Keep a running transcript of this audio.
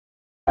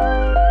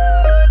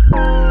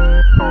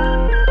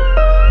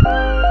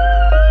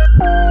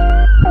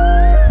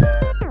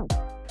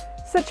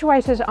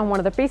Situated on one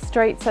of the best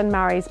streets in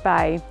Murray's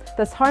Bay,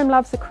 this home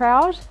loves the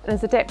crowd and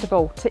is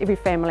adaptable to every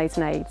family's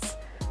needs.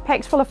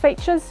 Packed full of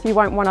features you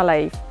won't want to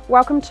leave.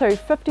 Welcome to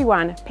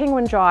 51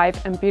 Penguin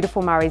Drive in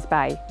beautiful Murray's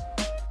Bay.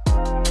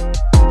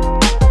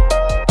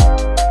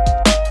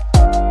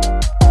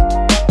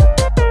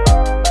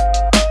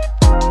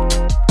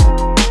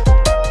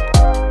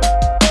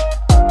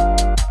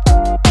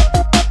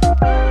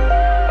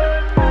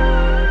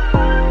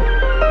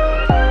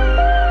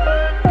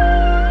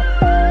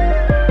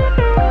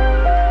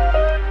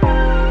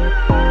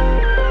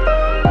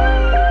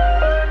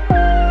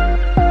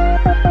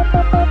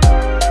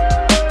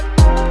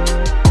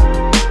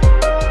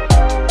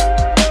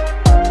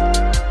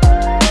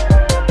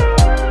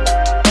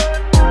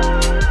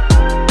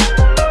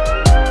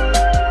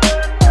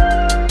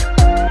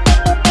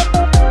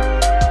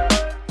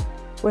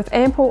 With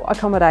ample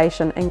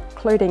accommodation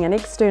including an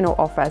external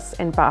office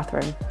and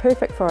bathroom,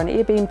 perfect for an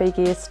Airbnb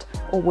guest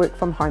or work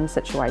from home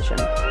situation.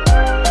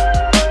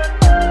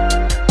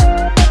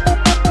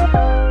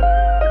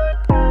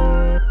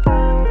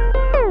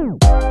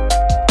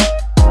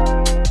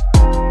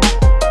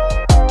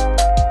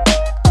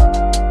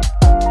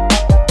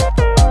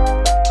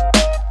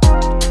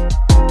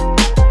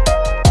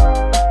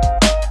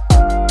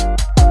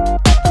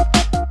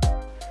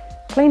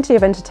 Plenty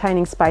of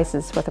entertaining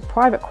spaces with a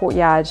private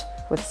courtyard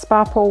with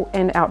spa pool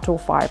and outdoor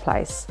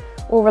fireplace,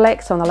 or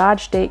relax on the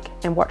large deck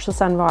and watch the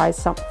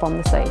sunrise from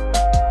the sea.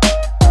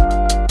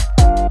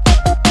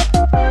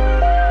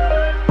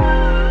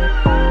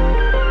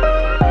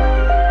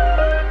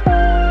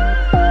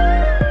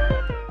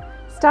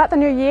 Start the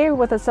new year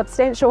with a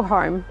substantial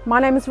home. My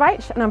name is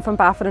Rach and I'm from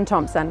Barfoot and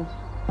Thompson.